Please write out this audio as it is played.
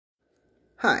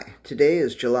Hi, today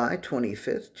is July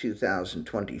 25th,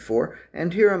 2024,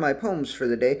 and here are my poems for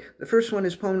the day. The first one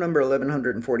is poem number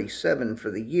 1147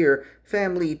 for the year,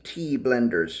 Family Tea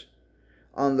Blenders.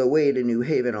 On the way to New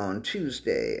Haven on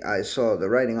Tuesday, I saw the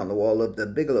writing on the wall of the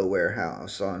Bigelow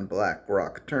warehouse on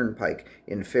Blackrock Turnpike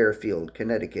in Fairfield,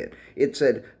 Connecticut. It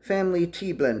said, "Family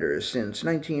tea blenders since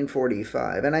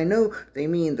 1945, and I know they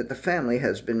mean that the family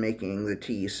has been making the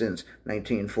tea since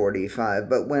 1945,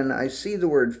 but when I see the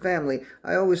word family,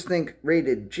 I always think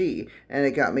rated G, and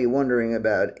it got me wondering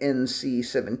about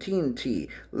NC-17 tea,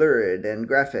 lurid and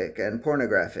graphic and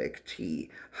pornographic tea,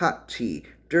 hot tea,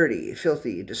 dirty,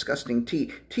 filthy, disgusting tea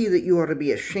that you ought to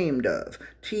be ashamed of,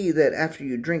 tea that after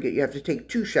you drink it you have to take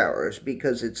 2 showers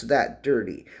because it's that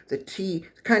dirty, the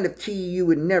kind of tea you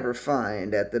would never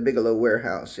find at the Bigelow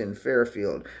warehouse in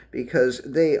Fairfield, because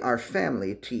they are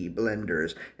family tea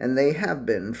blenders, and they have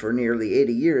been for nearly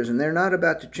 80 years, and they're not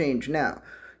about to change now.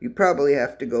 You probably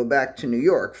have to go back to New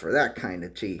York for that kind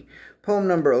of tea." Poem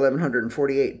number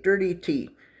 1148, Dirty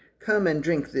Tea. Come and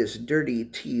drink this dirty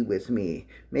tea with me,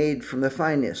 made from the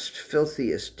finest,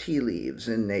 filthiest tea leaves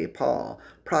in Nepal,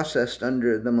 processed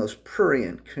under the most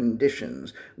prurient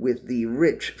conditions, with the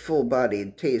rich,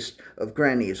 full-bodied taste of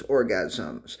Granny's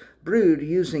orgasms, brewed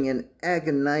using an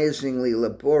agonizingly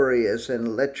laborious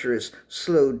and lecherous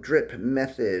slow drip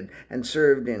method, and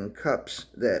served in cups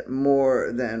that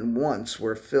more than once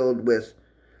were filled with—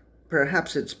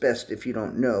 Perhaps it's best if you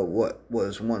don't know what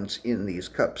was once in these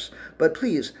cups, but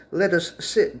please let us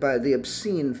sit by the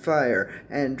obscene fire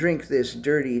and drink this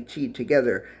dirty tea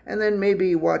together, and then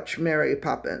maybe watch Mary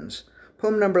Poppins.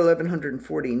 Poem number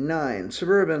 1149,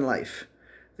 Suburban Life.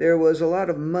 There was a lot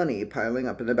of money piling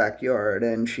up in the backyard,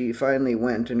 and she finally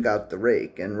went and got the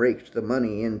rake and raked the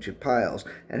money into piles,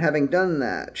 and having done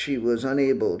that, she was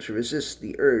unable to resist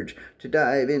the urge to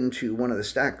dive into one of the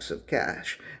stacks of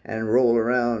cash and roll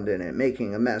around in it,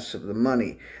 making a mess of the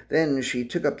money. Then she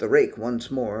took up the rake once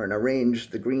more and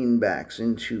arranged the greenbacks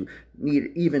into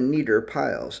even neater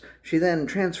piles. She then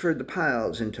transferred the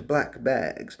piles into black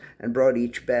bags and brought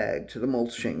each bag to the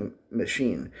mulching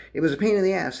machine. It was a pain in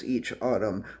the ass each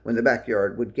autumn when the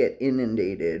backyard would get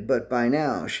inundated, but by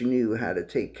now she knew how to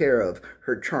take care of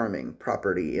her charming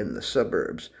property in the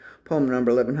suburbs. Poem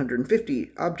number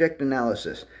 1150, Object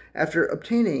Analysis. After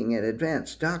obtaining an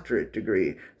advanced doctorate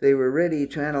degree, they were ready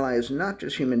to analyze not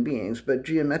just human beings, but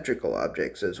geometrical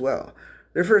objects as well.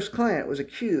 Their first client was a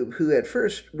cube who at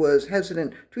first was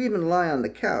hesitant to even lie on the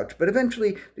couch, but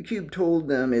eventually the cube told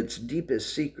them its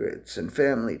deepest secrets and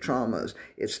family traumas,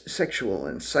 its sexual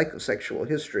and psychosexual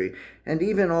history, and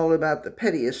even all about the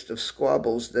pettiest of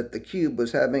squabbles that the cube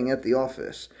was having at the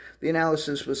office. The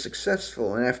analysis was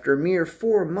successful, and after a mere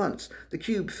 4 months, the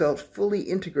cube felt fully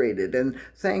integrated and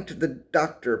thanked the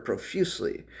doctor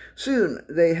profusely. Soon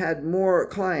they had more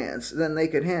clients than they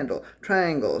could handle: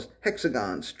 triangles,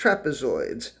 hexagons,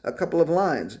 trapezoids, a couple of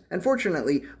lines, and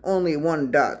fortunately only one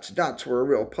dots. Dots were a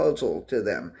real puzzle to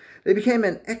them. They became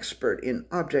an expert in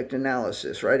object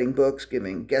analysis, writing books,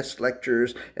 giving guest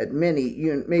lectures at many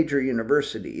major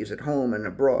universities at home and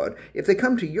abroad. If they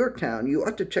come to your town, you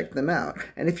ought to check them out,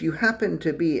 and if you happen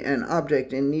to be an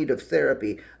object in need of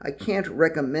therapy, I can't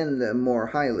recommend them more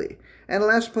highly. And the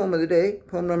last poem of the day,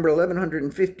 poem number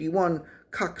 1151,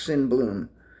 Cocks in Bloom.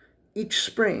 Each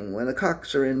spring, when the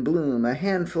cocks are in bloom, a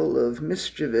handful of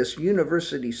mischievous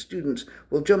university students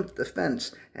will jump the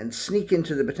fence and sneak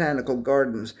into the botanical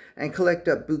gardens and collect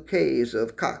up bouquets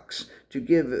of cocks to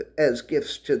give as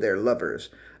gifts to their lovers.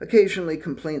 Occasionally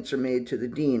complaints are made to the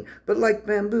dean, but like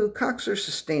bamboo, cocks are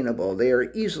sustainable. They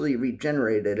are easily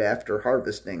regenerated after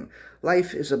harvesting.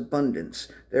 Life is abundance.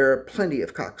 There are plenty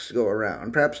of cocks to go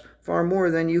around, perhaps far more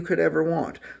than you could ever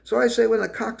want. So I say when the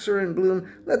cocks are in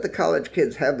bloom, let the college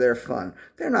kids have their fun.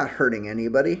 They're not hurting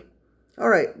anybody. All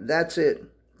right, that's it.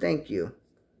 Thank you.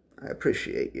 I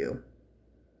appreciate you.